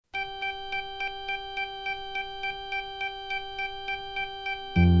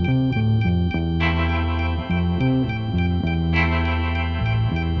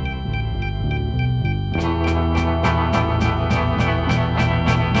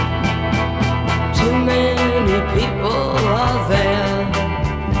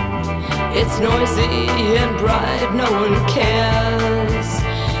It's noisy and bright, no one cares.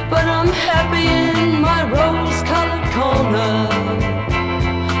 But I'm happy in my rose-colored corner.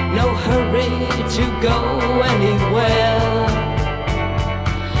 No hurry to go anywhere.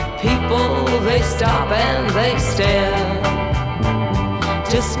 People, they stop and they stare.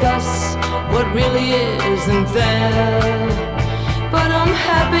 Discuss what really isn't there. But I'm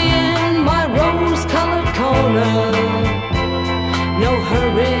happy in my rose-colored corner. No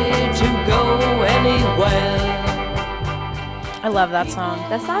hurry to go anywhere. I love that song.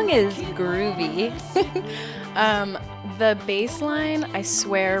 That song is groovy. The bass line, I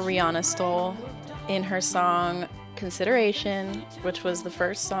swear Rihanna stole in her song Consideration, which was the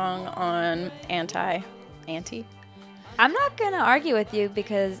first song on Anti. I'm not going to argue with you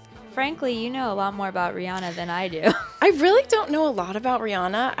because, frankly, you know a lot more about Rihanna than I do. I really don't know a lot about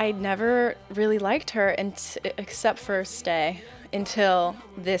Rihanna. I never really liked her except for Stay until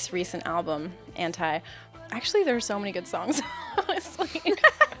this recent album, Anti. Actually, there are so many good songs, honestly,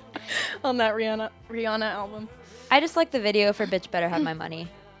 on that Rihanna album. I just like the video for Bitch Better Have My Money.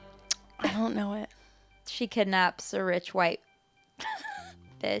 I don't know it. She kidnaps a rich white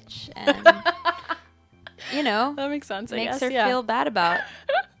bitch and, you know, that makes sense. Makes her feel bad about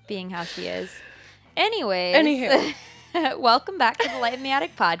being how she is. Anyways, Anywho. Welcome back to the Light in the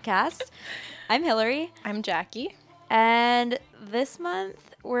Attic podcast. I'm Hillary. I'm Jackie. And this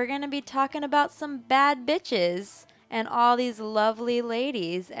month, we're going to be talking about some bad bitches and all these lovely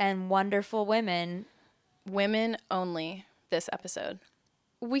ladies and wonderful women. Women only this episode.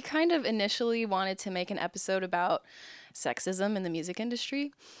 We kind of initially wanted to make an episode about sexism in the music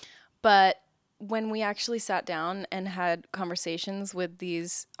industry, but when we actually sat down and had conversations with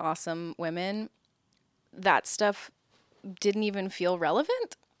these awesome women, that stuff didn't even feel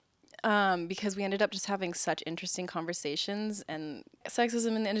relevant. Because we ended up just having such interesting conversations, and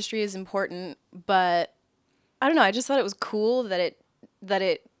sexism in the industry is important, but I don't know, I just thought it was cool that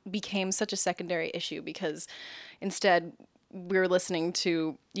it became such a secondary issue, because instead we were listening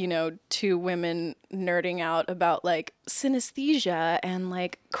to, you know, two women nerding out about like synesthesia and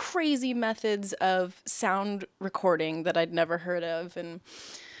like crazy methods of sound recording that I'd never heard of. And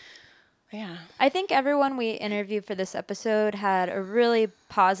yeah. I think everyone we interviewed for this episode had a really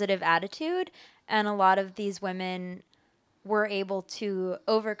positive attitude, and a lot of these women were able to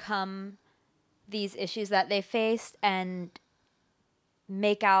overcome these issues that they faced and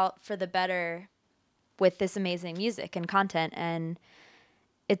make out for the better with this amazing music and content. And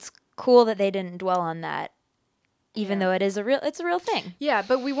it's cool that they didn't dwell on that, even though it's a real thing. Yeah,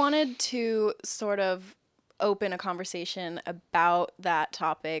 but we wanted to sort of open a conversation about that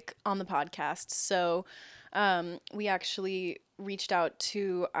topic on the podcast. So we actually reached out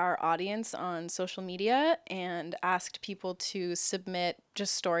to our audience on social media and asked people to submit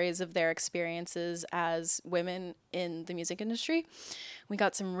just stories of their experiences as women in the music industry. We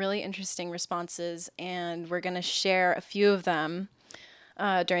got some really interesting responses, and we're going to share a few of them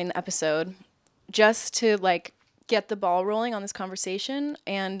during the episode just to like get the ball rolling on this conversation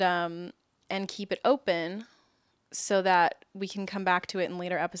and keep it open so that we can come back to it in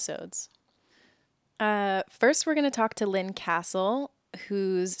later episodes. First, we're going to talk to Lynn Castle,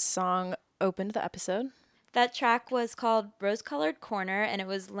 whose song opened the episode. That track was called Rose Colored Corner, and it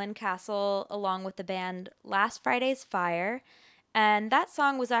was Lynn Castle along with the band Last Friday's Fire. And that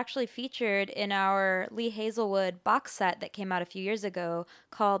song was actually featured in our Lee Hazelwood box set that came out a few years ago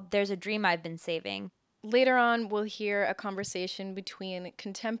called There's a Dream I've Been Saving. Later on, we'll hear a conversation between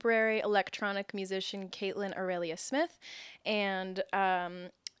contemporary electronic musician Kaitlyn Aurelia Smith and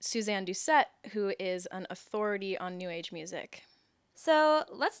Suzanne Doucet, who is an authority on New Age music. So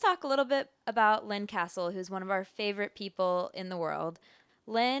let's talk a little bit about Lynn Castle, who's one of our favorite people in the world.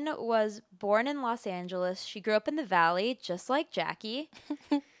 Lynn was born in Los Angeles. She grew up in the Valley, just like Jackie.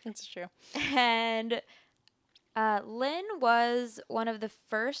 That's true. And Lynn was one of the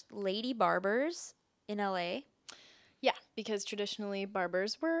first lady barbers in LA. Yeah, because traditionally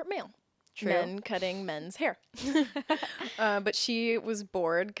barbers were male. True. Men cutting men's hair. But she was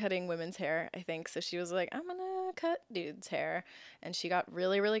bored cutting women's hair, I think. So she was like, I'm going to cut dudes' hair. And she got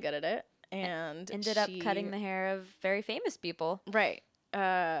really, really good at it. And ended up cutting the hair of very famous people. Right.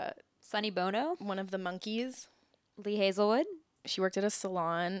 Sonny Bono. One of the Monkees. Lee Hazelwood. She worked at a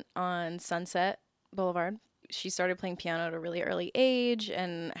salon on Sunset Boulevard. She started playing piano at a really early age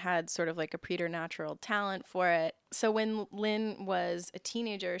and had sort of like a preternatural talent for it. So when Lynn was a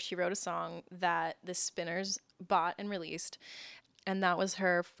teenager, she wrote a song that the Spinners bought and released. And that was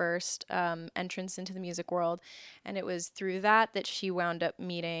her first entrance into the music world. And it was through that she wound up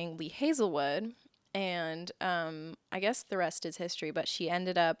meeting Lee Hazelwood. And I guess the rest is history, but she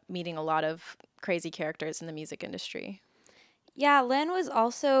ended up meeting a lot of crazy characters in the music industry. Yeah, Lynn was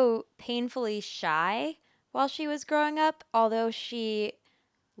also painfully shy while she was growing up, although she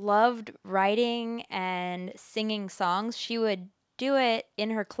loved writing and singing songs. She would do it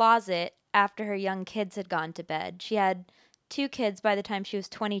in her closet after her young kids had gone to bed. She had 2 kids by the time she was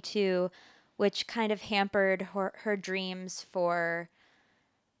 22, which kind of hampered her dreams for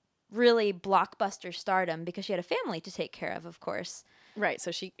really blockbuster stardom because she had a family to take care of course. Right,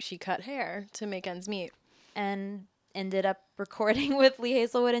 so she cut hair to make ends meet. And ended up recording with Lee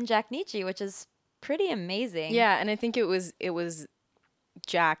Hazelwood and Jack Nitzsche, which is pretty amazing. Yeah, and I think it was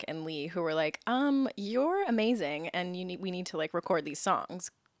Jack and Lee who were like, you're amazing, and we need to like record these songs.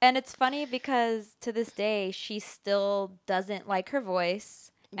 And it's funny because to this day she still doesn't like her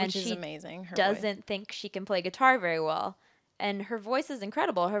voice, Which is amazing. Her doesn't think she can play guitar very well. And her voice is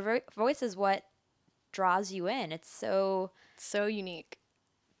incredible. Her voice is what draws you in. It's so unique.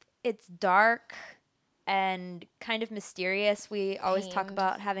 It's dark and kind of mysterious. We always talk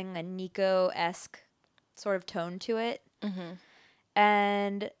about having a Nico-esque sort of tone to it. Mm-hmm.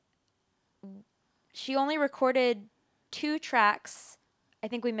 And she only recorded 2 tracks. I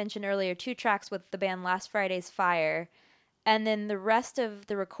think we mentioned earlier 2 tracks with the band Last Friday's Fire. And then the rest of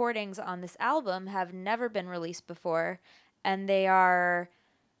the recordings on this album have never been released before. And they are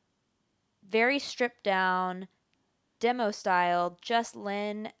very stripped down, demo style, just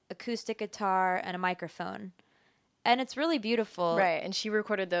Lynn, acoustic guitar, and a microphone. And it's really beautiful. Right, and she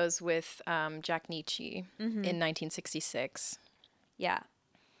recorded those with Jack Nitzsche in 1966. Yeah.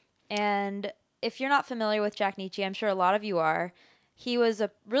 And if you're not familiar with Jack Nitzsche, I'm sure a lot of you are. He was a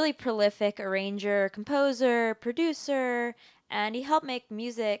really prolific arranger, composer, producer, and he helped make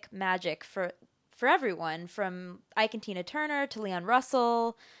music magic for everyone, from Ike and Tina Turner to Leon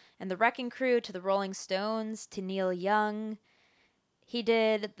Russell and the Wrecking Crew to the Rolling Stones to Neil Young. He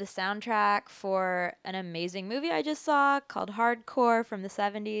did the soundtrack for an amazing movie I just saw called Hardcore from the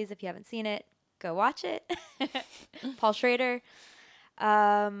 70s. If you haven't seen it, go watch it. Paul Schrader.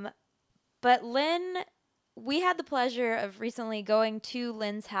 But Lynn, we had the pleasure of recently going to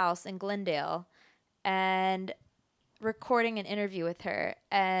Lynn's house in Glendale and recording an interview with her.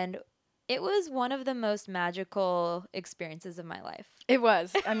 And it was one of the most magical experiences of my life. It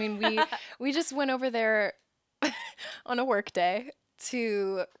was. I mean, we just went over there on a work day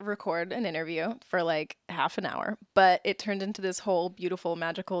to record an interview for like half an hour, but it turned into this whole beautiful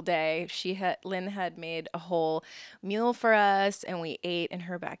magical day. Lynn had made a whole meal for us, and we ate in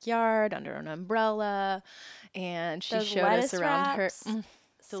her backyard under an umbrella, and she showed us around wraps. her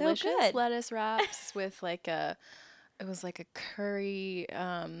delicious lettuce wraps with like it was like a curry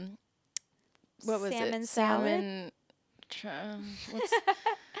what was salmon it? Salmon.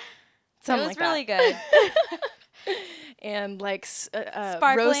 Something it was like really that. good. And like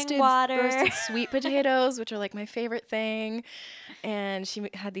sparkling water, roasted sweet potatoes, which are like my favorite thing. And she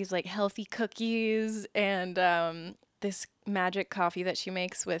had these like healthy cookies and this magic coffee that she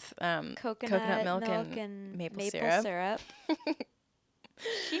makes with coconut milk and maple syrup.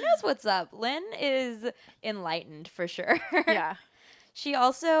 She knows what's up. Lynn is enlightened for sure. Yeah. She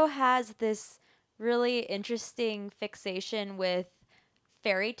also has this really interesting fixation with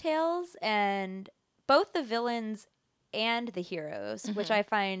fairy tales and both the villains and the heroes, which I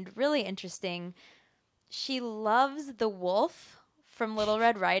find really interesting. She loves the wolf from Little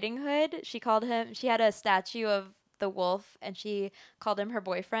Red Riding Hood. She had a statue of the wolf and she called him her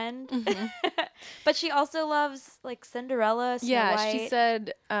boyfriend. But she also loves like Cinderella, Snow White. She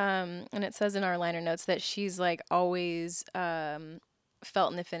said, and it says in our liner notes that she's like always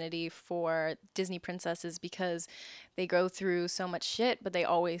felt an affinity for Disney princesses because they go through so much shit, but they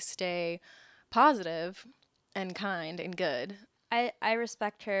always stay positive and kind and good. I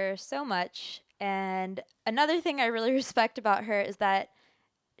respect her so much. And another thing I really respect about her is that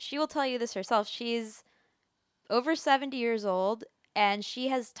she will tell you this herself. She's over 70 years old and she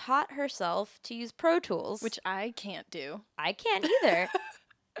has taught herself to use Pro Tools. Which I can't do. I can't either.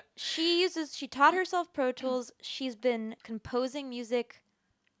 She taught herself Pro Tools. She's been composing music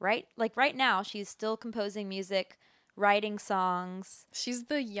right now. She's still composing music, writing songs. She's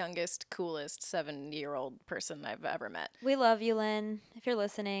the youngest, coolest 70-year-old person I've ever met. We love you, Lynn. If you're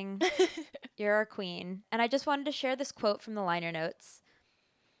listening, you're our queen. And I just wanted to share this quote from the liner notes.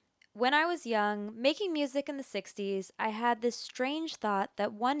 When I was young, making music in the 60s, I had this strange thought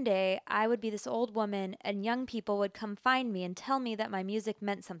that one day I would be this old woman and young people would come find me and tell me that my music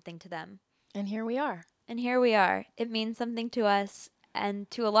meant something to them. And here we are. And here we are. It means something to us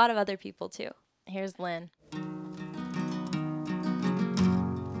and to a lot of other people too. Here's Lynn.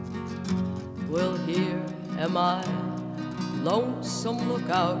 Well, here am I, lonesome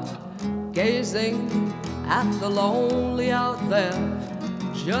lookout, gazing at the lonely out there.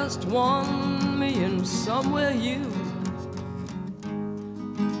 Just 1 million somewhere you,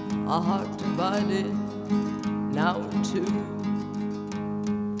 a heart divided now in two,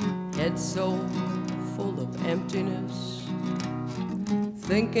 head so full of emptiness,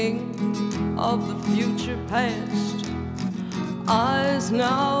 thinking of the future past, eyes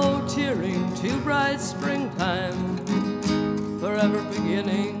now tearing to bright springtime, forever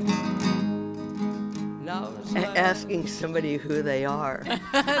beginning. Now asking somebody who they are.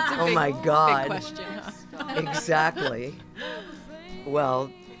 Oh big, my God. Big question, huh? Exactly. Well,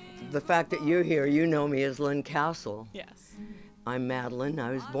 the fact that you're here, you know me as Lynn Castle. Yes. I'm Madelyn.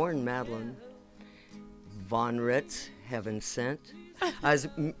 I was born Madelyn Von Ritz, heaven sent. I was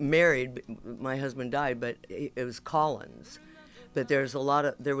married. My husband died, but it was Collins. But there was a lot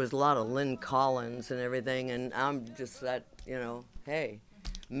of Lynn Collins and everything, and I'm just that, hey,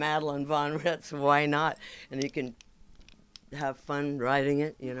 Madelyn Von Ritz, why not? And you can have fun writing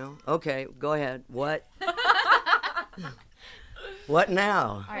it, Okay, go ahead. What? What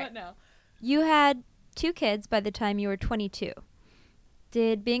now? All right. What now? You had 2 kids by the time you were 22.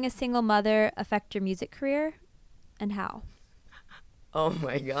 Did being a single mother affect your music career, and how? Oh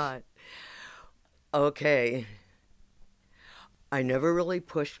my God. Okay. I never really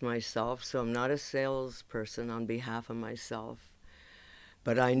pushed myself, so I'm not a salesperson on behalf of myself.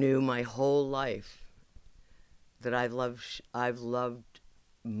 But I knew my whole life that I've loved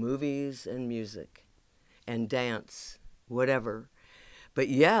movies and music and dance, whatever. But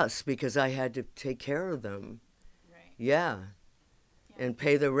yes, because I had to take care of them. Right. Yeah. And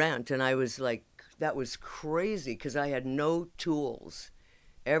pay the rent. And I was like, that was crazy because I had no tools.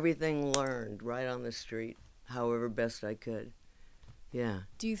 Everything learned right on the street, however best I could. Yeah.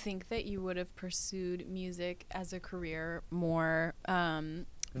 Do you think that you would have pursued music as a career more directly?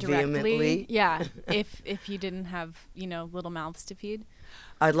 Vehemently? Yeah, if you didn't have, little mouths to feed?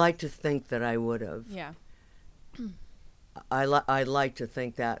 I'd like to think that I would have. Yeah. I'd like to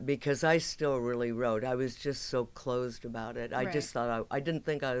think that because I still really wrote. I was just so closed about it. I just thought I didn't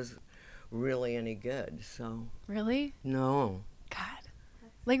think I was really any good, so. Really? No. God.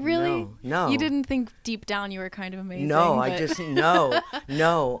 Like, really? No. You didn't think deep down you were kind of amazing? No, I just, no,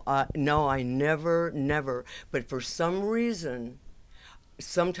 I never. But for some reason,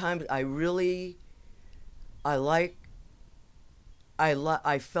 sometimes I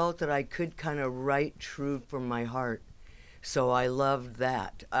felt that I could kind of write true from my heart. So I loved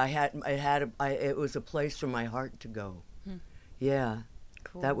that. It was a place for my heart to go. Yeah.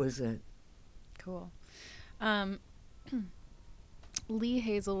 Cool. That was it. Cool. Lee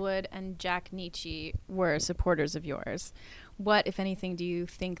Hazelwood and Jack Nitzsche were supporters of yours. What, if anything, do you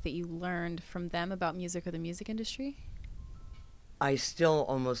think that you learned from them about music or the music industry? I still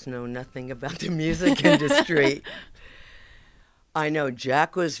almost know nothing about the music industry. I know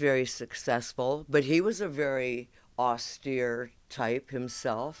Jack was very successful, but he was a very austere type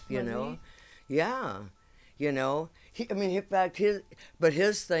himself, you know. He? Yeah. In fact,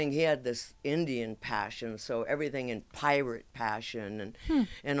 his thing, he had this Indian passion, so everything in pirate passion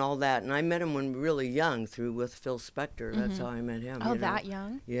and all that. And I met him when really young with Phil Spector. That's how I met him. Oh, that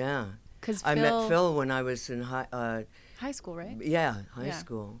young? Yeah. 'Cause I met Phil when I was in high school, right? Yeah, high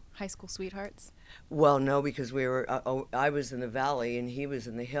school. High school sweethearts? Well, no, because we were. I was in the valley and he was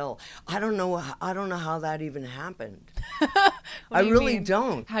in the hill. I don't know how that even happened. I really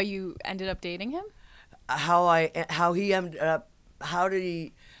don't. How you ended up dating him? How he ended up. How did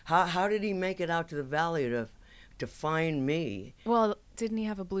he make it out to the valley to find me? Well, didn't he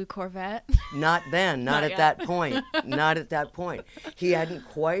have a blue Corvette? Not then. Not at yet. that point. Not at that point. He hadn't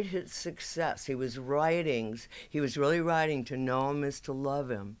quite hit success. He was really writing to know him is to love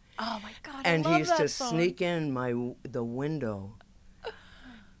him. Oh my God! And I love he used that to song. sneak in the window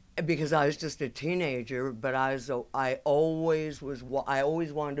because I was just a teenager. But I always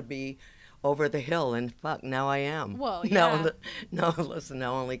wanted to be over the hill, and fuck, now I am. Well, yeah. No, listen,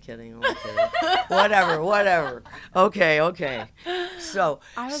 no, only kidding. Whatever. Okay. So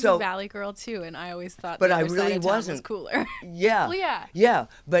I was a valley girl too, and I always thought. But the I other side really of town wasn't. Was cooler. Yeah. Well, yeah. Yeah,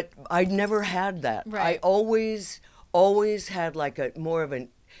 but I never had that. Right. I always had like a more of an.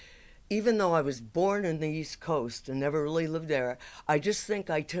 Even though I was born in the East Coast and never really lived there, I just think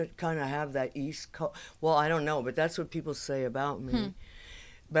I kind of have that East Coast. Well, I don't know, but that's what people say about me.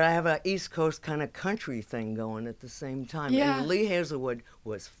 But I have an East Coast kind of country thing going at the same time. Yeah. And Lee Hazelwood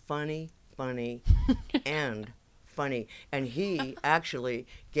was funny, and funny. And he actually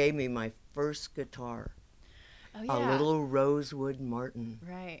gave me my first guitar. Oh, a yeah. little rosewood Martin.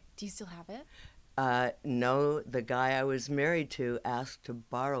 Right. Do you still have it? No, the guy I was married to asked to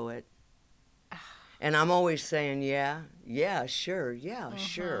borrow it. And I'm always saying, yeah, sure,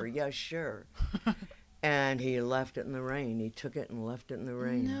 sure. And he left it in the rain. He took it and left it in the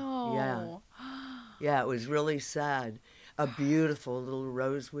rain. No. Yeah, it was really sad. A beautiful little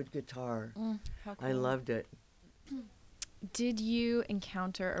rosewood guitar. How cool. I loved it. Did you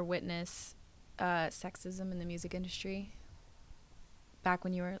encounter or witness sexism in the music industry back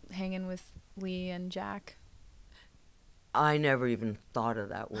when you were hanging with Lee and Jack? I never even thought of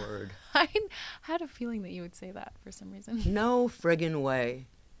that word. I had a feeling that you would say that for some reason. No friggin' way.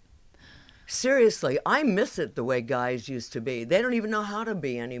 Seriously, I miss it the way guys used to be. They don't even know how to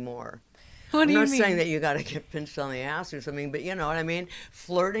be anymore. What do you mean? I'm not saying that you got to get pinched on the ass or something, but you know what I mean?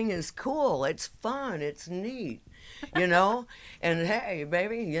 Flirting is cool. It's fun. It's neat. You know? And hey,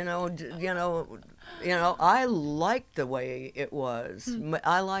 baby, you know, I liked the way it was.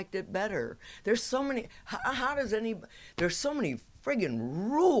 I liked it better. There's so many, there's so many friggin'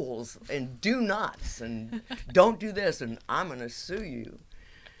 rules and do nots and don't do this and I'm going to sue you,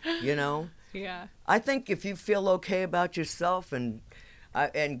 you know? Yeah. I think if you feel okay about yourself and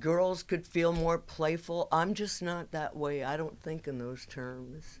girls could feel more playful, I'm just not that way. I don't think in those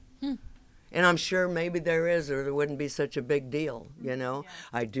terms. And I'm sure maybe there is, or there wouldn't be such a big deal, you know? Yeah.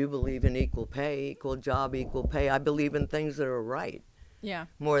 I do believe in equal pay, equal job, equal pay. I believe in things that are right. Yeah.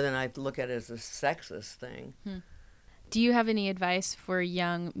 More than I look at it as a sexist thing. Do you have any advice for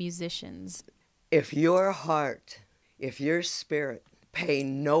young musicians? If your heart, if your spirit, pay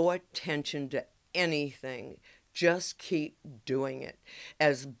no attention to anything. Just keep doing it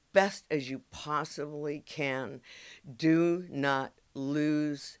as best as you possibly can. Do not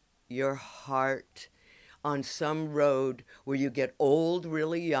lose your heart on some road where you get old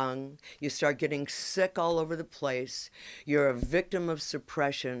really young, you start getting sick all over the place, you're a victim of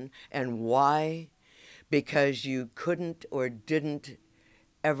suppression. And why? Because you couldn't or didn't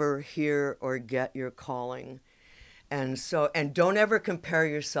ever hear or get your calling. And don't ever compare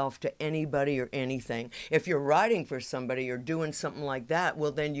yourself to anybody or anything. If you're writing for somebody or doing something like that,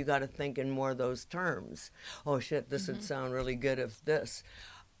 well, then you got to think in more of those terms. Oh, shit, this would sound really good if this.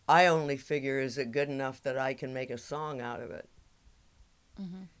 I only figure, is it good enough that I can make a song out of it?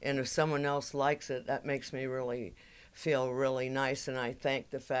 And if someone else likes it, that makes me really feel really nice. And I thank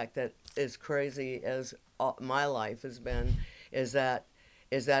the fact that as crazy as my life has been, is that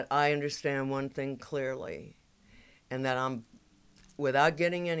I understand one thing clearly. And that I'm, without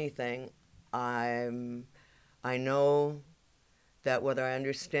getting anything, I know that whether I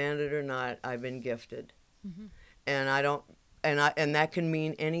understand it or not, I've been gifted. And and that can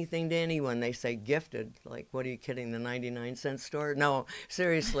mean anything to anyone. They say gifted, like, what are you kidding, the 99-cent store? No,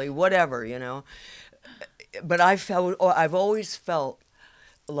 seriously, whatever, you know. But I've always felt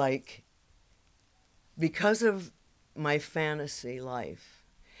like, because of my fantasy life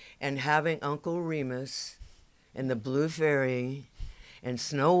and having Uncle Remus and the Blue Fairy, and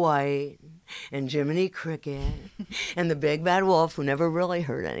Snow White, and Jiminy Cricket, and the Big Bad Wolf, who never really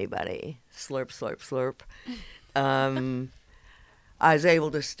hurt anybody. Slurp, slurp, slurp. I was able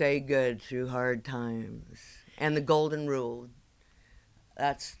to stay good through hard times. And the Golden Rule,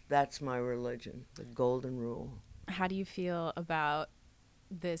 that's my religion, the Golden Rule. How do you feel about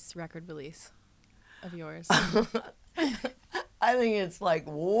this record release of yours? I think it's like,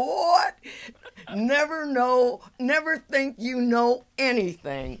 what? Never think you know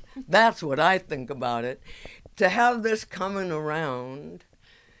anything. That's what I think about it. To have this coming around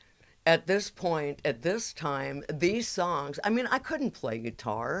at this point, at this time, these songs, I mean, I couldn't play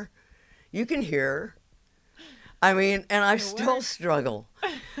guitar. You can hear. I mean, and I still struggle.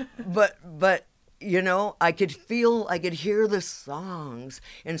 But you know, I could hear the songs.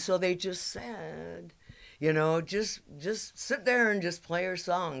 And so they just said, you know, just sit there and just play her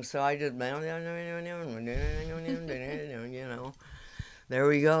songs. So I just, you know, there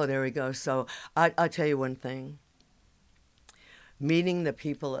we go. So I'll tell you one thing. Meeting the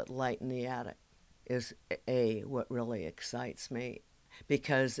people at Light in the Attic is what really excites me,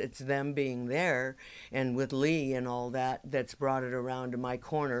 because it's them being there and with Lee and all that's brought it around to my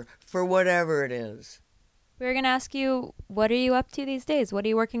corner for whatever it is. We were going to ask you, what are you up to these days? What are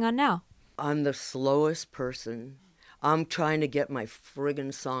you working on now? I'm the slowest person. I'm trying to get my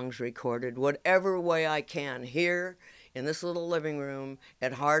friggin' songs recorded whatever way I can here in this little living room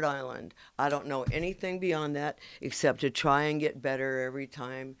at Hard Island. I don't know anything beyond that except to try and get better every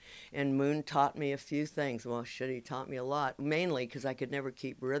time. And Moon taught me a few things. Well, shit, he taught me a lot, mainly because I could never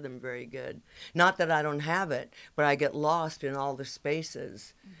keep rhythm very good. Not that I don't have it, but I get lost in all the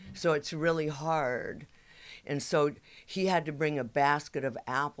spaces. So it's really hard. And so he had to bring a basket of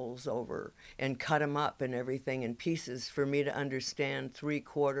apples over and cut them up and everything in pieces for me to understand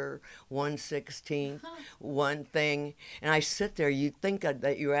 3/4, 1/16, one thing. And I sit there, you'd think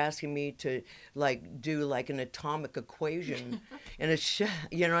that you're asking me to like do like an atomic equation. And it's,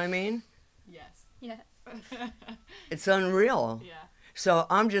 you know what I mean? Yes. Yes. It's unreal. Yeah. So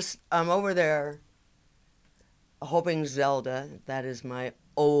I'm over there hoping Zelda, that is my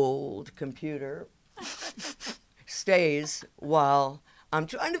old computer, stays while I'm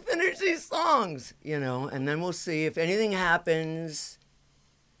trying to finish these songs, you know, and then we'll see if anything happens.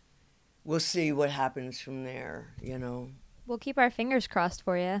 We'll see what happens from there, you know. We'll keep our fingers crossed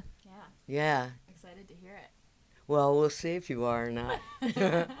for you. Yeah. Yeah. Excited to hear it. Well, we'll see if you are or not.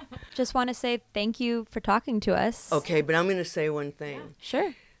 Just want to say thank you for talking to us. Okay, but I'm going to say one thing. Yeah.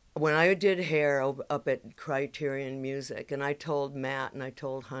 Sure. When I did hair up at Criterion Music, and I told Matt and I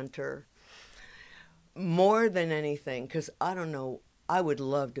told Hunter, more than anything, because I don't know, I would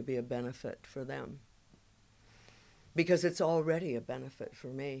love to be a benefit for them. Because it's already a benefit for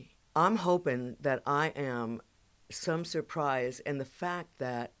me. I'm hoping that I am some surprise in the fact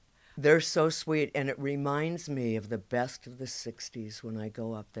that they're so sweet, and it reminds me of the best of the 60s when I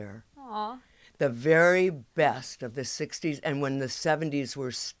go up there. Aw. The very best of the 60s, and when the 70s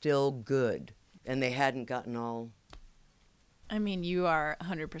were still good and they hadn't gotten all... I mean, you are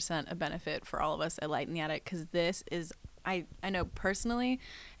 100% a benefit for all of us at Light in the Attic, because this is, I know personally,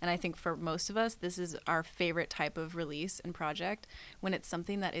 and I think for most of us, this is our favorite type of release and project, when it's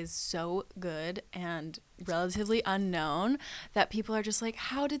something that is so good and relatively unknown that people are just like,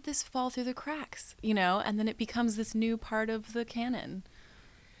 how did this fall through the cracks? You know, and then it becomes this new part of the canon.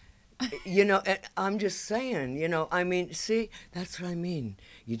 You know, I'm just saying, you know, I mean, see, that's what I mean.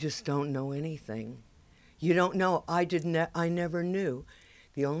 You just don't know anything. You don't know. I never knew.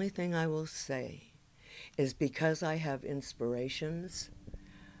 The only thing I will say is because I have inspirations,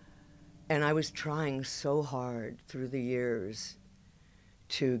 and I was trying so hard through the years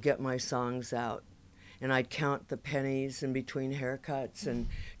to get my songs out. And I'd count the pennies in between haircuts and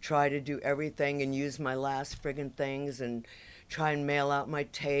try to do everything and use my last friggin' things and try and mail out my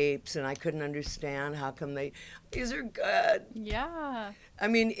tapes, and I couldn't understand how come these are good. Yeah. I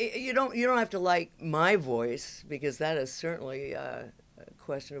mean, you don't have to like my voice, because that is certainly a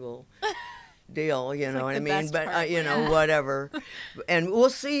questionable deal, you know what I mean? But you know, whatever. And we'll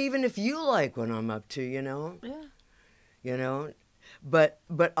see even if you like what I'm up to, you know. Yeah. You know, but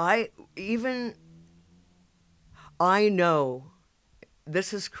I know,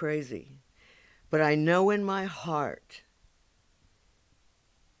 this is crazy, but I know in my heart,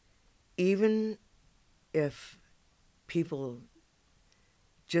 even if people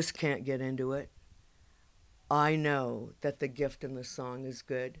just can't get into it, I know that the gift in the song is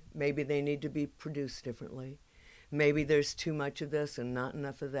good. Maybe they need to be produced differently. Maybe there's too much of this and not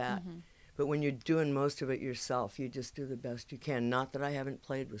enough of that. Mm-hmm. But when you're doing most of it yourself, you just do the best you can. Not that I haven't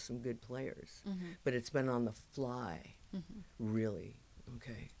played with some good players, but it's been on the fly, really.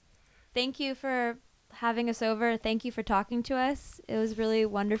 Okay. Thank you for having us over. Thank you for talking to us. It was really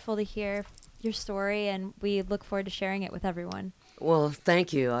wonderful to hear your story, and we look forward to sharing it with everyone. Well,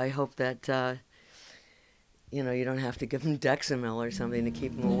 thank you. I hope that, you know, you don't have to give them Dexamel or something to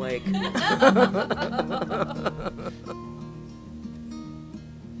keep them awake.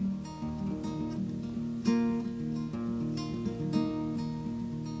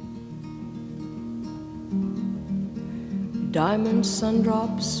 Diamond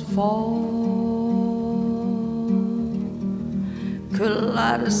sundrops fall,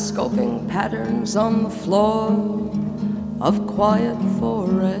 kaleidoscoping patterns on the floor of quiet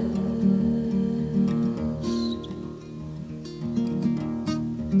forest.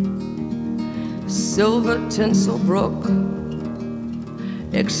 Silver tinsel brook,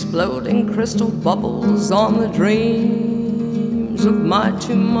 exploding crystal bubbles on the dreams of my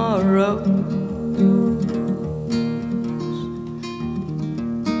tomorrow.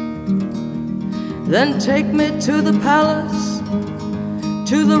 Then take me to the palace,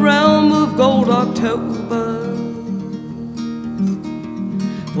 to the realm of gold October.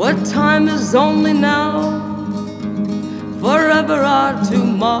 What time is only now, forever our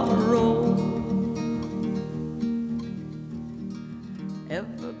tomorrow.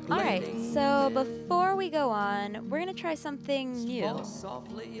 All right, so before we go on, we're going to try something new.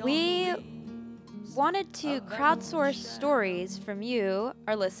 We wanted to crowdsource stories from you,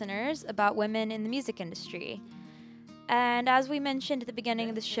 our listeners, about women in the music industry. And as we mentioned at the beginning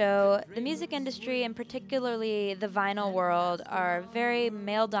of the show, the music industry, and particularly the vinyl world, are very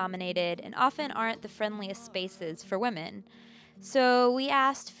male-dominated and often aren't the friendliest spaces for women. So we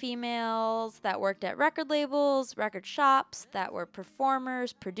asked females that worked at record labels, record shops, that were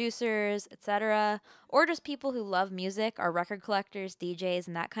performers, producers, etc., or just people who love music, are record collectors, DJs,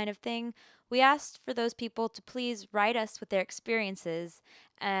 and that kind of thing. We asked for those people to please write us with their experiences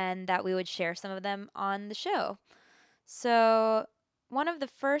and that we would share some of them on the show. So one of the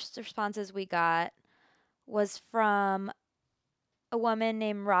first responses we got was from a woman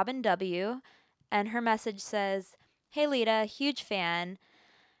named Robin W., and her message says, "Hey Lita, huge fan.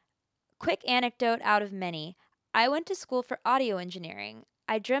 Quick anecdote out of many. I went to school for audio engineering.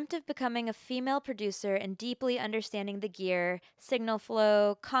 I dreamt of becoming a female producer and deeply understanding the gear, signal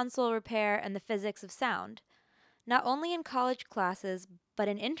flow, console repair, and the physics of sound. Not only in college classes, but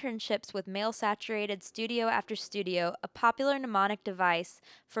in internships with male-saturated studio after studio, a popular mnemonic device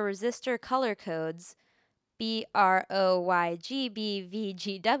for resistor color codes,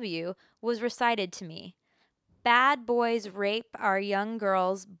 BROYGBVGW, was recited to me. Bad boys rape our young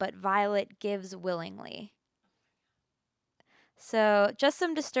girls, but Violet gives willingly." So, just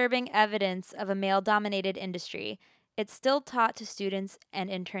some disturbing evidence of a male-dominated industry. It's still taught to students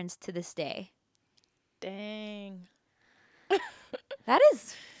and interns to this day. Dang. That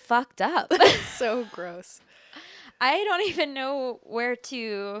is fucked up. So gross. I don't even know where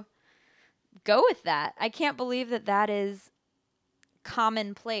to go with that. I can't believe that that is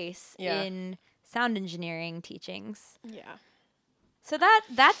commonplace in sound engineering teachings. Yeah. So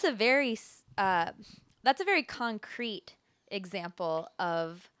that's a very concrete example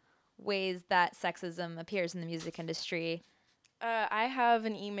of ways that sexism appears in the music industry. I have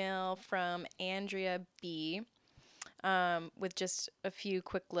an email from Andrea B. With just a few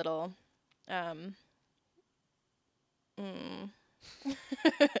quick little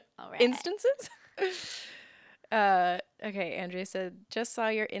instances. Okay, Andrea said, "Just saw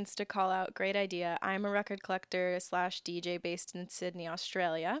your Insta call out. Great idea. I'm a record collector / DJ based in Sydney,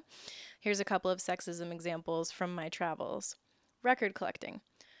 Australia. Here's a couple of sexism examples from my travels. Record collecting.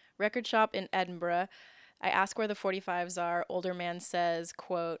 Record shop in Edinburgh. I ask where the 45s are. Older man says,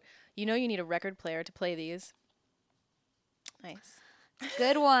 quote, 'You know you need a record player to play these.'" Nice.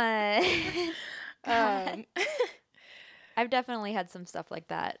 Good one. I've definitely had some stuff like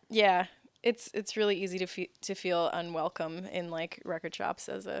that. Yeah. It's really easy to feel unwelcome in like record shops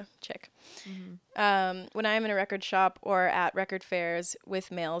as a chick. Mm-hmm. When I'm in a record shop or at record fairs with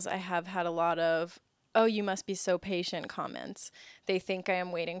males, I have had a lot of, "Oh, you must be so patient" comments. They think I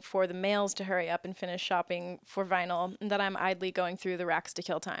am waiting for the males to hurry up and finish shopping for vinyl, and that I'm idly going through the racks to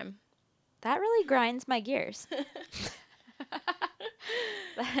kill time. That really grinds my gears.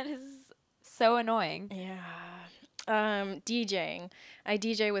 That is so annoying. Yeah. DJing. I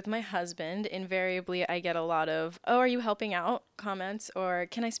DJ with my husband. Invariably, I get a lot of, "Oh, are you helping out?" comments, or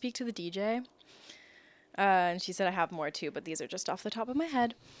 "Can I speak to the DJ?" And she said I have more too, but these are just off the top of my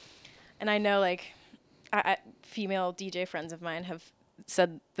head. And I know like female DJ friends of mine have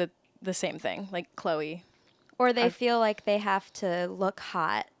said the same thing, like Chloe. Or they feel like they have to look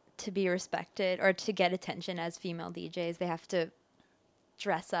hot to be respected or to get attention as female DJs. They have to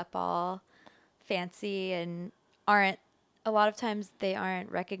dress up all fancy and a lot of times they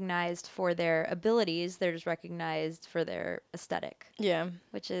aren't recognized for their abilities. They're just recognized for their aesthetic. Yeah.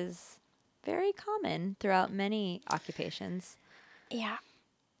 Which is very common throughout many occupations. Yeah.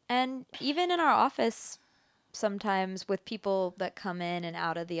 And even in our office, sometimes with people that come in and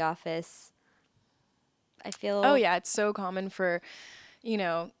out of the office, I feel... Oh, yeah. It's so common for,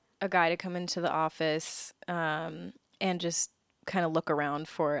 a guy to come into the office and just kind of look around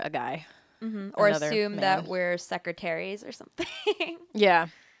for a guy. Mm-hmm. Or assume that we're secretaries or something. Yeah.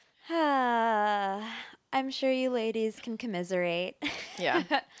 I'm sure you ladies can commiserate. Yeah.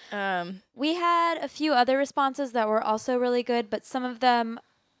 We had a few other responses that were also really good, but some of them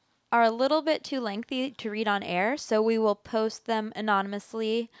are a little bit too lengthy to read on air, so we will post them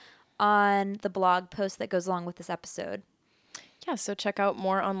anonymously on the blog post that goes along with this episode. Yeah, so check out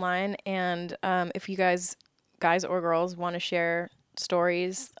more online, and if you guys or girls, want to share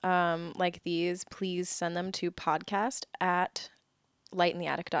stories like these, please send them to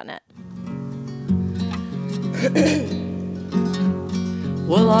podcast@lightintheattic.net.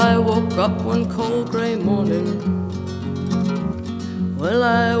 Well, I woke up one cold gray morning.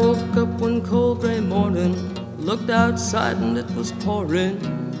 Looked outside and it was pouring.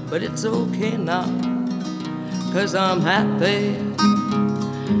 But it's okay now, 'cause I'm happy.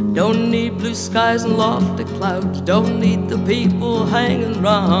 Don't need blue skies and lofty clouds. Don't need the people hanging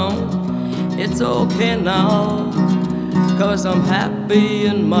round. It's okay now, 'cause I'm happy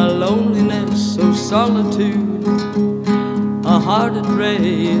in my loneliness. So solitude, a heart at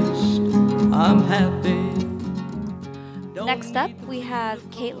rest. I'm happy. Next up, we have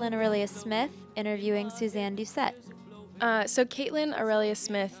Kaitlyn Aurelia Smith interviewing Suzanne Doucet. So Kaitlyn Aurelia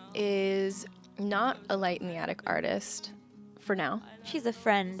Smith is not a Light in the Attic artist for now. She's a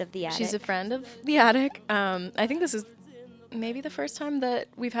friend of the Attic. She's a friend of the Attic. I think this is maybe the first time that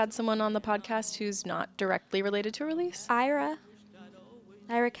we've had someone on the podcast who's not directly related to a release. Ira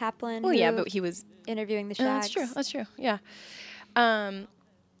Kaplan. Well, yeah, but he was interviewing the Shags. That's true. Yeah.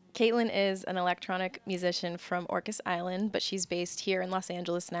 Kaitlyn is an electronic musician from Orcas Island, but she's based here in Los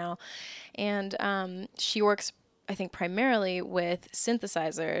Angeles now. And she works, I think, primarily with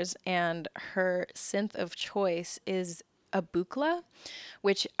synthesizers, and her synth of choice is a buchla,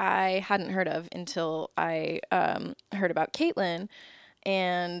 which I hadn't heard of until I heard about Kaitlyn.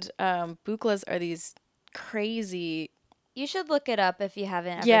 And buchlas are these crazy... You should look it up if you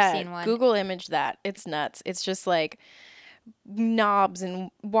haven't ever seen one. Google image that. It's nuts. It's just like knobs and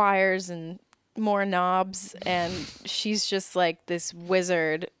wires and more knobs, and she's just like this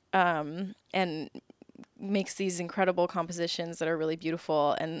wizard and makes these incredible compositions that are really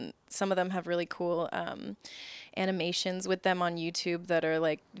beautiful, and some of them have really cool animations with them on YouTube that are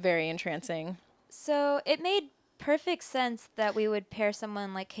like very entrancing. So it made perfect sense that we would pair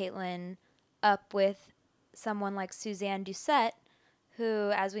someone like Kaitlyn up with someone like Suzanne Doucet,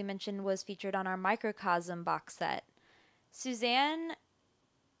 who, as we mentioned, was featured on our Microcosm box set. Suzanne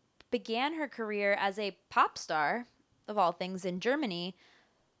began her career as a pop star, of all things, in Germany.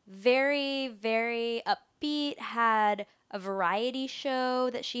 Very, very upbeat, had a variety show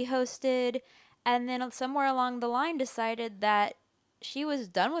that she hosted, and then somewhere along the line decided that she was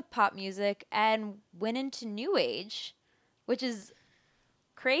done with pop music and went into New Age, which is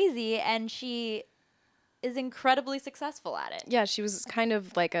crazy, and she is incredibly successful at it. Yeah, she was kind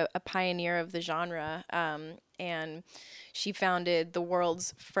of like a pioneer of the genre, and she founded the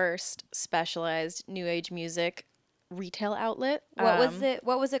world's first specialized New Age music retail outlet. What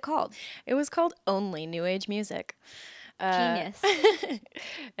was it called? It was called Only New Age Music. Genius.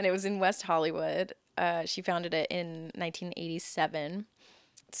 And it was in West Hollywood. She founded it in 1987.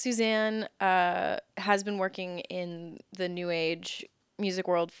 Suzanne has been working in the New Age music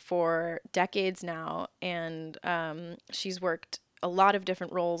world for decades now, and she's worked a lot of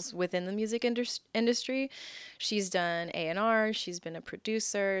different roles within the music industry. She's done A&R, she's been a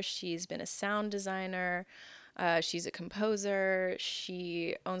producer, she's been a sound designer, she's a composer,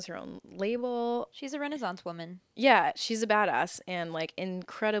 she owns her own label. She's a Renaissance woman. Yeah, she's a badass and like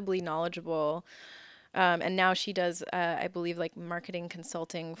incredibly knowledgeable. And now she does, I believe, like marketing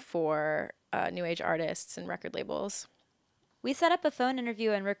consulting for New Age artists and record labels. We set up a phone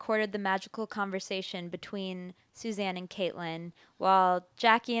interview and recorded the magical conversation between Suzanne and Kaitlyn while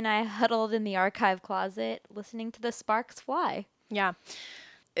Jackie and I huddled in the archive closet listening to the sparks fly. Yeah.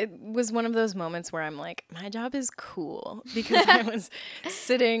 It was one of those moments where I'm like, my job is cool, because I was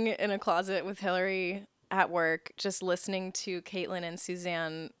sitting in a closet with Hillary at work just listening to Kaitlyn and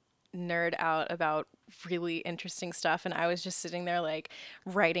Suzanne nerd out about really interesting stuff, and I was just sitting there like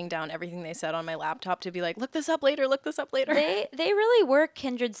writing down everything they said on my laptop to be like, look this up later. They really were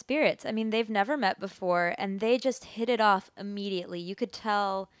kindred spirits. I mean, they've never met before, and they just hit it off immediately. You could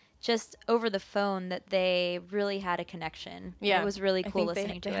tell just over the phone that they really had a connection. Yeah, it was really cool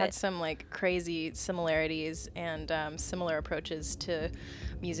listening to it. They had some like crazy similarities and similar approaches to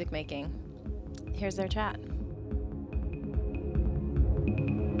music making. Here's their chat.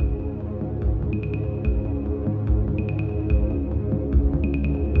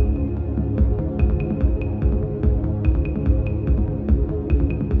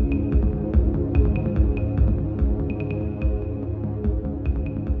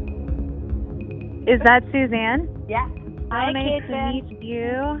 Is that Suzanne? Yeah. Hi, nice Kaitlyn.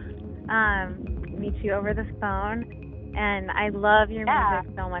 to meet you over the phone. And I love your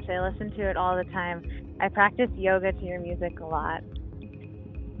music so much. I listen to it all the time. I practice yoga to your music a lot.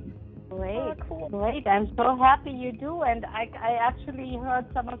 Great, oh, cool. Great. I'm so happy you do. And I actually heard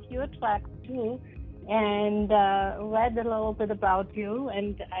some of your tracks too, and read a little bit about you.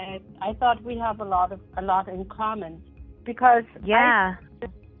 And I thought we have a lot in common, because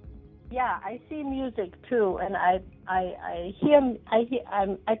I see music too, and I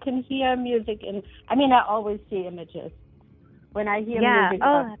can hear music in. I mean, I always see images when I hear music.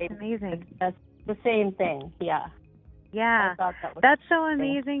 Oh, that's amazing. That's the same thing. Yeah. Yeah. That's so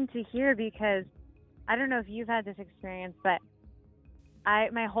amazing to hear, because I don't know if you've had this experience, but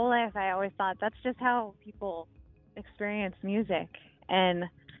my whole life I always thought that's just how people experience music, and it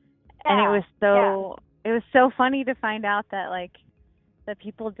was so funny to find out that that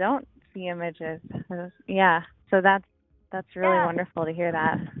people don't see images. Yeah, so that's really wonderful to hear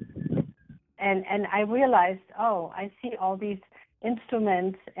that. and I realized, oh, I see all these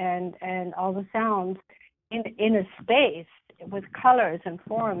instruments and all the sounds in a space with colors and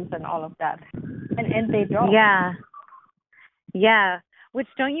forms and all of that, and they don't. Yeah. Which,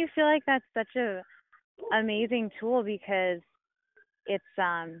 don't you feel like that's such a amazing tool? Because it's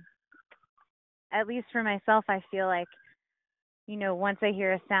at least for myself, I feel like, you know, once I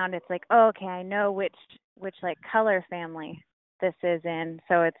hear a sound, it's like, oh, okay, I know which like color family this is in.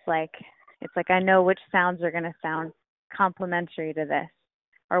 So it's like I know which sounds are going to sound complementary to this,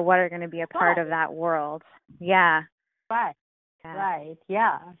 or what are going to be a part of that world. Yeah. Right. Yeah. Right.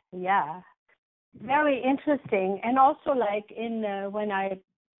 Yeah. Yeah. Very interesting. And also, like when I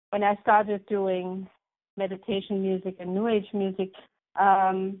started doing meditation music and New Age music,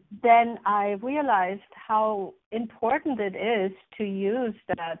 then I realized how important it is to use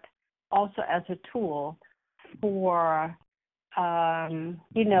that also as a tool for,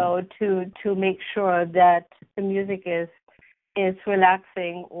 you know, to make sure that the music is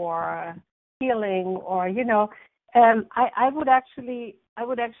relaxing or healing, or, you know, I would actually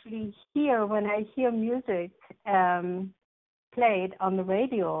hear, when I hear music played on the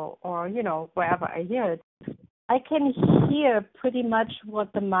radio or, you know, wherever I hear it, I can hear pretty much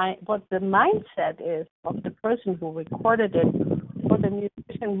what the mindset is of the person who recorded it, or the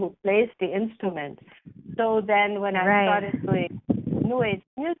musician who plays the instrument. So then when I started doing New Age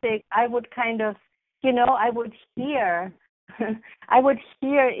music, I would kind of, you know, I would hear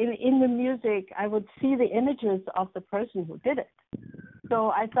in the music, I would see the images of the person who did it.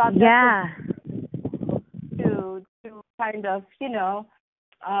 So I thought to kind of, you know,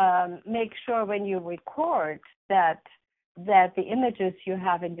 make sure when you record that the images you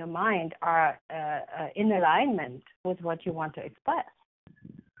have in your mind are in alignment with what you want to express.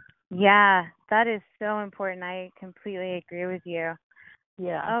 Yeah, that is so important. I completely agree with you.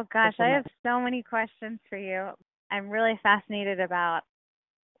 Yeah. Oh gosh, I have so many questions for you. I'm really fascinated about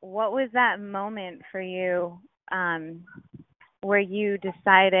what was that moment for you where you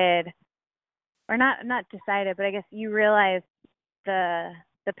decided, or not decided, but I guess you realized the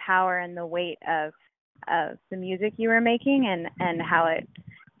power and the weight of the music you were making, and how it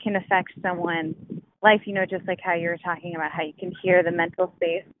can affect someone's life, you know, just like how you were talking about how you can hear the mental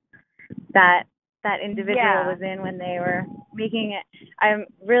space that individual was in when they were making it. I'm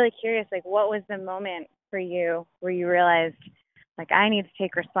really curious, like, what was the moment for you where you realized, like, I need to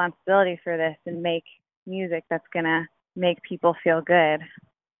take responsibility for this and make music that's going to make people feel good?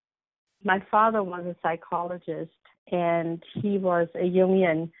 My father was a psychologist, and he was a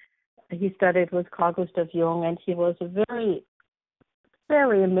Jungian. He studied with Carl Gustav Jung, and he was a very,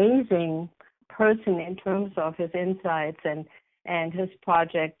 very amazing person in terms of his insights and his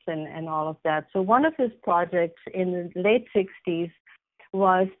projects and all of that. So one of his projects in the late 60s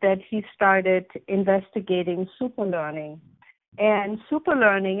was that he started investigating superlearning. And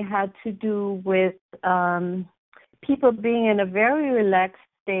superlearning had to do with people being in a very relaxed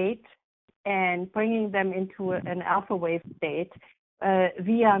state and bringing them into an alpha wave state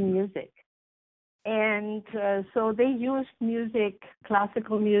via music. And so they used music,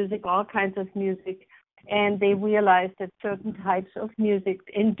 classical music, all kinds of music, and they realized that certain types of music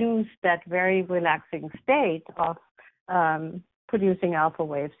induced that very relaxing state of producing alpha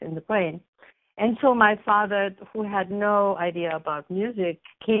waves in the brain. And so my father, who had no idea about music,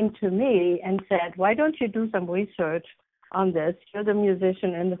 came to me and said, why don't you do some research on this? You're the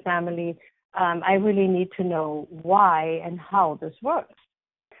musician in the family. I really need to know why and how this works.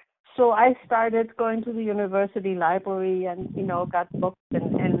 So I started going to the university library and, you know, got books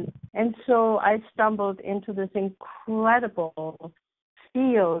and so I stumbled into this incredible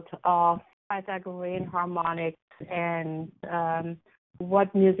field of Pythagorean harmonics and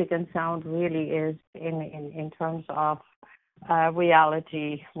what music and sound really is in terms of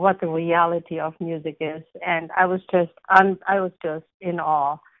reality, what the reality of music is. And I was just in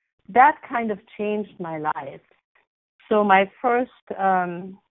awe. That kind of changed my life. So my first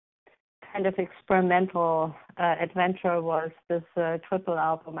kind of experimental adventure was this triple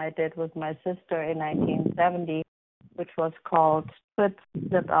album I did with my sister in 1970, which was called Flip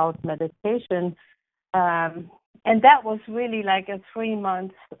Out Meditation. And that was really like a 3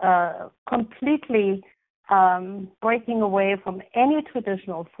 month completely breaking away from any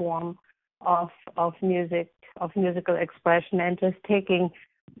traditional form of music, of musical expression, and just taking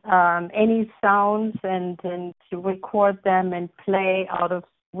any sounds and to record them and play out of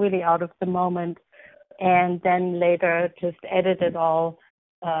the moment, and then later just edit it all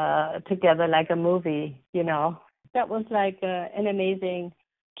together like a movie, you know. That was like an amazing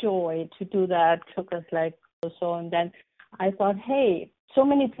joy to do that. Took us like so, and then I thought, hey, so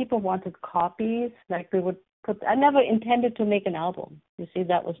many people wanted copies. Like they would I never intended to make an album. You see,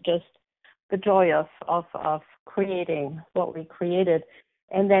 that was just the joy of creating what we created.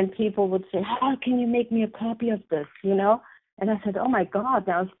 And then people would say, how can you make me a copy of this, And I said, oh, my God,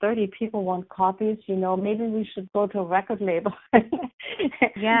 now 30 people want copies, maybe we should go to a record label.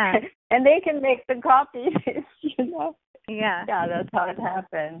 Yeah. And they can make the copies, Yeah. Yeah, that's how it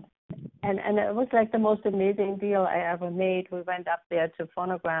happened. And it was like the most amazing deal I ever made. We went up there to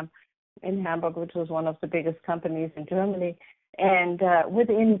Phonogram in Hamburg, which was one of the biggest companies in Germany. And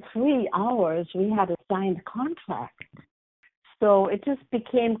within 3 hours, we had a signed contract. So it just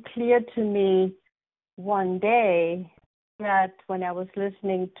became clear to me one day that when I was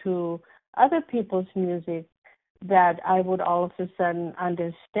listening to other people's music, that I would all of a sudden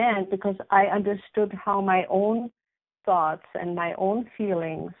understand, because I understood how my own thoughts and my own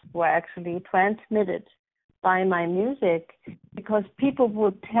feelings were actually transmitted by my music, because people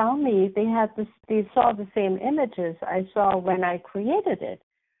would tell me they saw the same images I saw when I created it.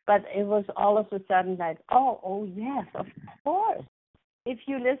 But it was all of a sudden like, oh yes, of course. If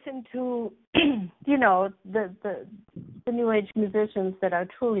you listen to, the New Age musicians that are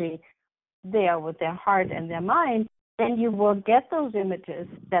truly there with their heart and their mind, then you will get those images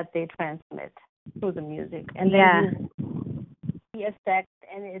that they transmit through the music, and then you see effect,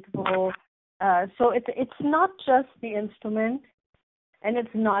 and it will. So it's not just the instrument, and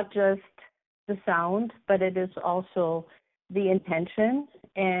it's not just the sound, but it is also the intention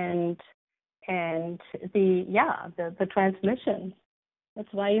and the transmission.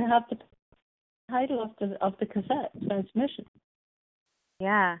 That's why you have the title of the cassette, Transmission.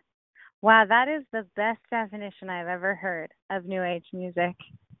 Yeah. Wow, that is the best definition I've ever heard of New Age music.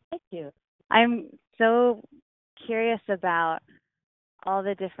 Thank you. I'm so curious about all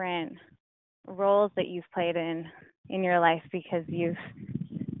the different roles that you've played in your life, because you've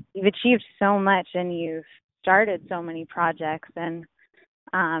achieved so much and you've started so many projects, and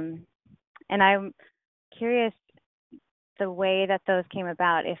I'm curious the way that those came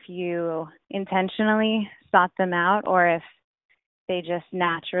about, if you intentionally sought them out or if they just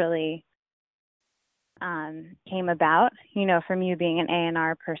naturally came about, from you being an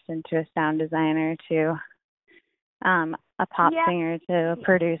A&R person to a sound designer to a pop singer to a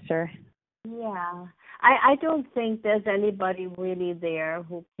producer. Yeah. I don't think there's anybody really there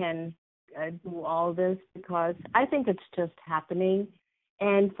who can do all this, because I think it's just happening.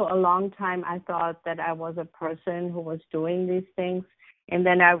 And for a long time, I thought that I was a person who was doing these things. And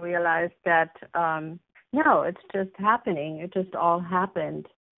then I realized that, no, it's just happening. It just all happened.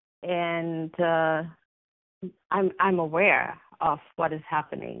 And I'm aware of what is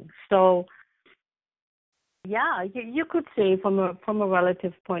happening. So, yeah, you could say from a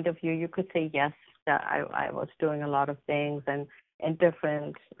relative point of view, you could say yes, that I was doing a lot of things and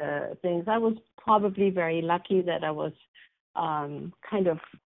different things. I was probably very lucky that I was kind of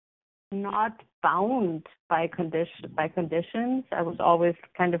not bound by conditions. I was always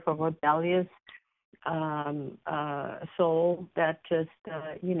kind of a rebellious soul that just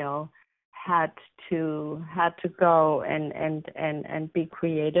had to go and be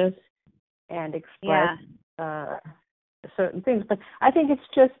creative and express certain things. But I think it's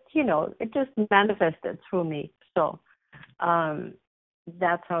just it just manifested through me. So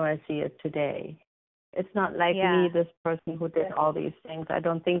that's how I see it today. It's not like me, this person who did all these things. I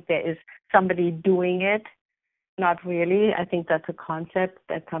don't think there is somebody doing it. Not really. I think that's a concept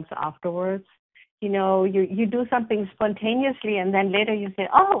that comes afterwards. You do something spontaneously, and then later you say,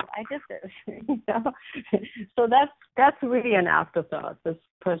 "Oh, I did this." So that's really an afterthought. This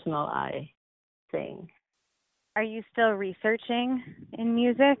personal I thing. Are you still researching in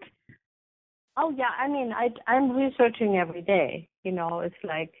music? Oh yeah. I mean, I'm researching every day. It's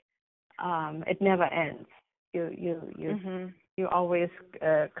like it never ends. You always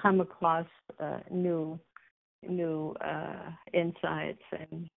come across new insights,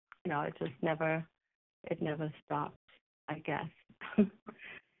 and it never stops, I guess.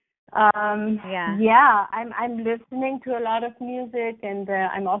 I'm listening to a lot of music, and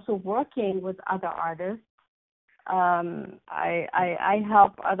I'm also working with other artists. I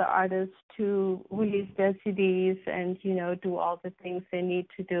help other artists to release their CDs and do all the things they need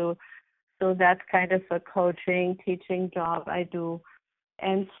to do. So that's kind of a coaching, teaching job I do.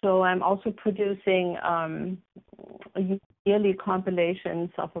 And so I'm also producing yearly compilations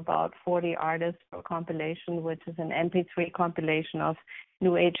of about 40 artists per compilation, which is an MP3 compilation of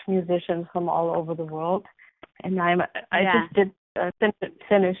New Age musicians from all over the world. And just did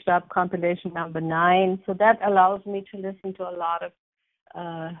finished up compilation number 9. So that allows me to listen to a lot of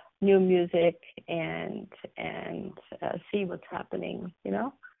new music and see what's happening,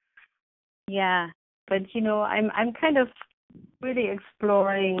 Yeah. But I'm kind of really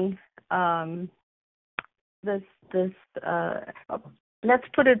exploring this. Let's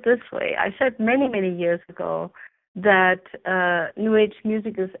put it this way. I said many years ago that New Age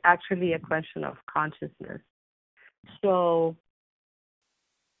music is actually a question of consciousness. So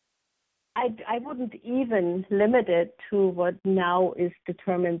I wouldn't even limit it to what now is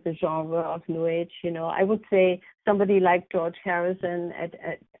determined the genre of New Age. I would say somebody like George Harrison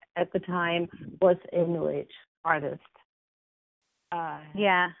at the time was a New Age artist.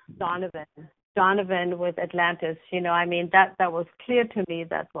 Yeah. Donovan with Atlantis. That was clear to me.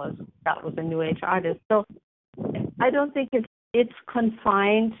 That was a New Age artist. So I don't think it's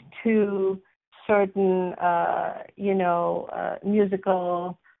confined to certain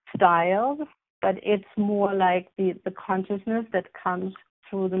musical styles, but it's more like the consciousness that comes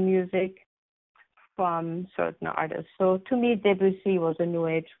through the music from certain artists. So to me, Debussy was a New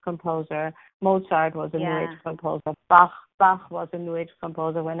Age composer. Mozart was a New Age composer. Bach was a New Age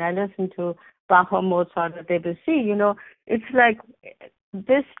composer. When I listen to Bach or Mozart or Debussy, it's like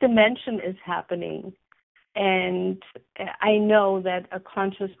this dimension is happening. And I know that a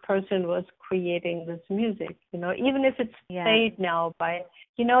conscious person was creating this music, even if it's played now by,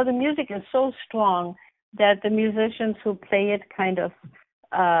 the music is so strong that the musicians who play it kind of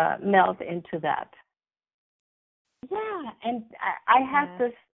melt into that. Yeah, and I had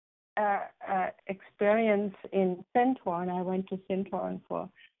this experience in Sintorn. I went to Sintorn for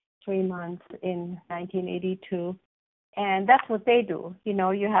 3 months in 1982. And that's what they do.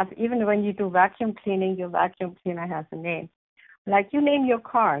 You have, even when you do vacuum cleaning, your vacuum cleaner has a name. Like you name your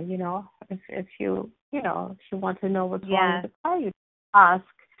car, if you want to know what's wrong with the car, you ask.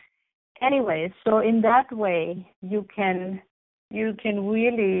 Anyway, so in that way, you can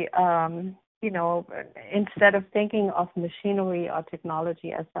really, instead of thinking of machinery or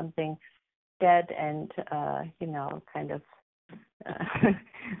technology as something dead and, kind of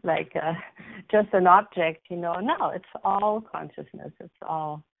like just an object, no, it's all consciousness. It's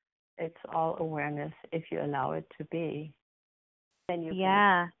all awareness if you allow it to be. Then you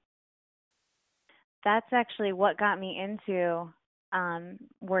That's actually what got me into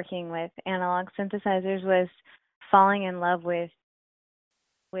working with analog synthesizers, was falling in love with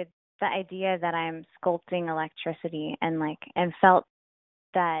the idea that I'm sculpting electricity and felt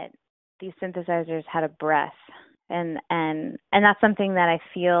that these synthesizers had a breath. And that's something that I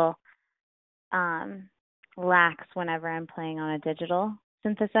feel lacks whenever I'm playing on a digital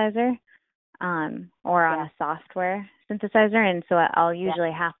synthesizer or on a software synthesizer. And so I'll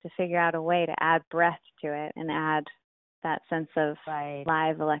usually have to figure out a way to add breath to it and add that sense of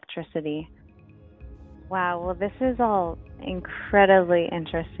live electricity. Wow, well, this is all incredibly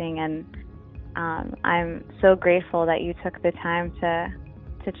interesting, and I'm so grateful that you took the time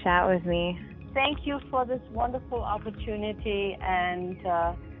to chat with me. Thank you for this wonderful opportunity, and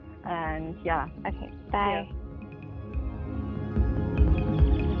yeah. Okay, bye. Yeah.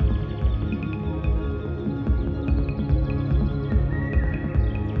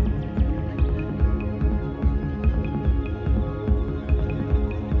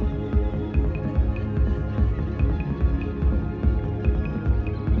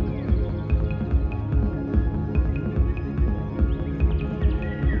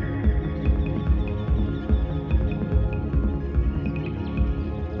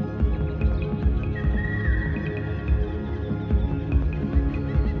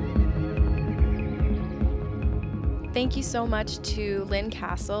 Thank you so much to Lynn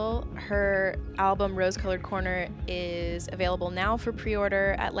Castle. Her album Rose Colored Corner is available now for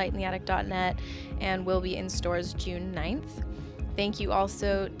pre-order at lightintheattic.net and will be in stores June 9th. Thank you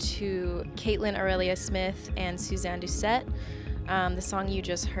also to Kaitlyn Aurelia Smith and Suzanne Doucet. The song you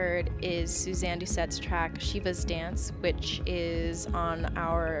just heard is Suzanne Doucet's track Shiva's Dance, which is on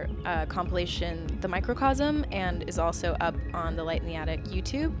our compilation The Microcosm and is also up on the Light in the Attic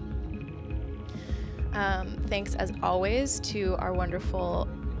YouTube. Thanks as always to our wonderful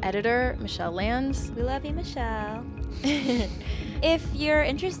editor, Michelle Lanz. We love you, Michelle. If you're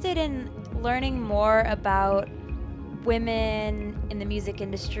interested in learning more about women in the music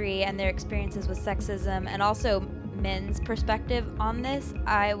industry and their experiences with sexism, and also men's perspective on this,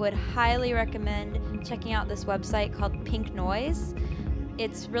 I would highly recommend checking out this website called Pink Noise.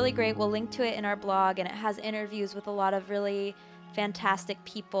 It's really great. We'll link to it in our blog, and it has interviews with a lot of really fantastic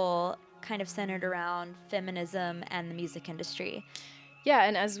people kind of centered around feminism and the music industry. Yeah,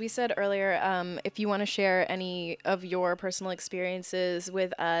 and as we said earlier, if you want to share any of your personal experiences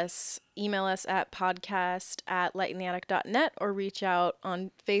with us, email us at podcast@lightintheattic.net or reach out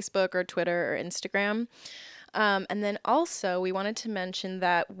on Facebook or Twitter or Instagram. And then also, we wanted to mention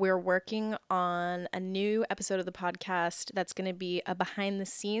that we're working on a new episode of the podcast that's going to be a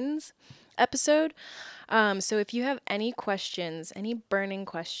behind-the-scenes episode. So if you have any questions, any burning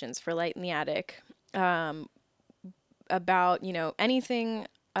questions for Light in the Attic, about, anything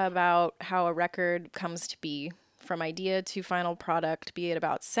about how a record comes to be from idea to final product, be it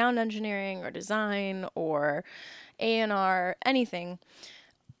about sound engineering or design or A&R, anything,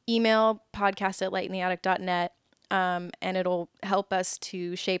 email podcast@lightintheattic.net, and it'll help us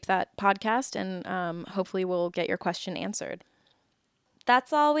to shape that podcast, and hopefully we'll get your question answered.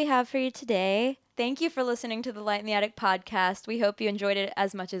 That's all we have for you today. Thank you for listening to the Light in the Attic podcast. We hope you enjoyed it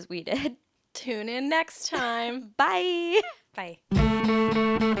as much as we did. Tune in next time. Bye. Bye.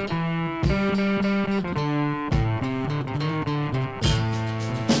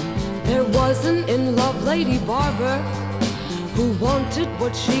 There was an in-love lady Barber who wanted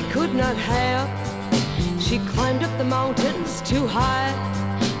what she could not have. She climbed up the mountains too high.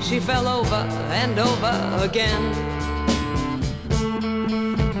 She fell over and over again.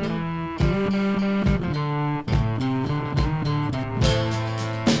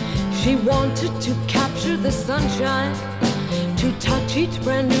 She wanted to capture the sunshine, to touch each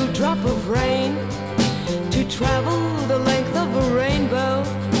brand new drop of rain, to travel the length of a rainbow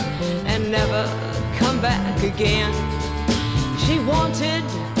and never come back again. She wanted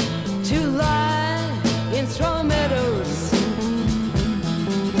to lie in straw meadows,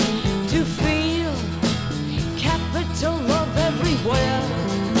 to feel capital love everywhere.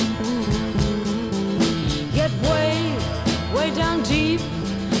 Yet way, way down deep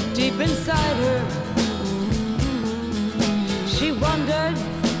inside her, she wondered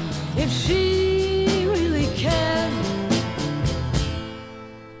if she really cared.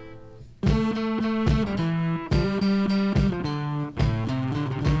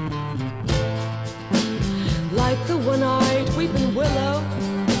 Like the one-eyed weeping willow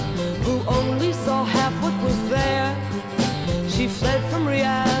who only saw half what was there, she fled from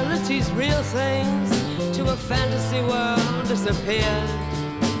reality's real things to a fantasy world, disappeared.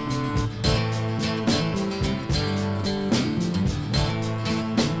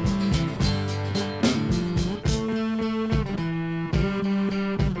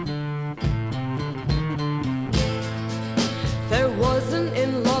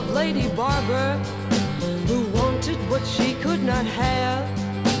 Barber, who wanted what she could not have.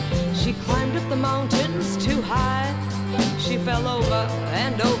 She climbed up the mountains too high. She fell over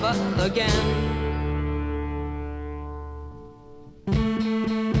and over again.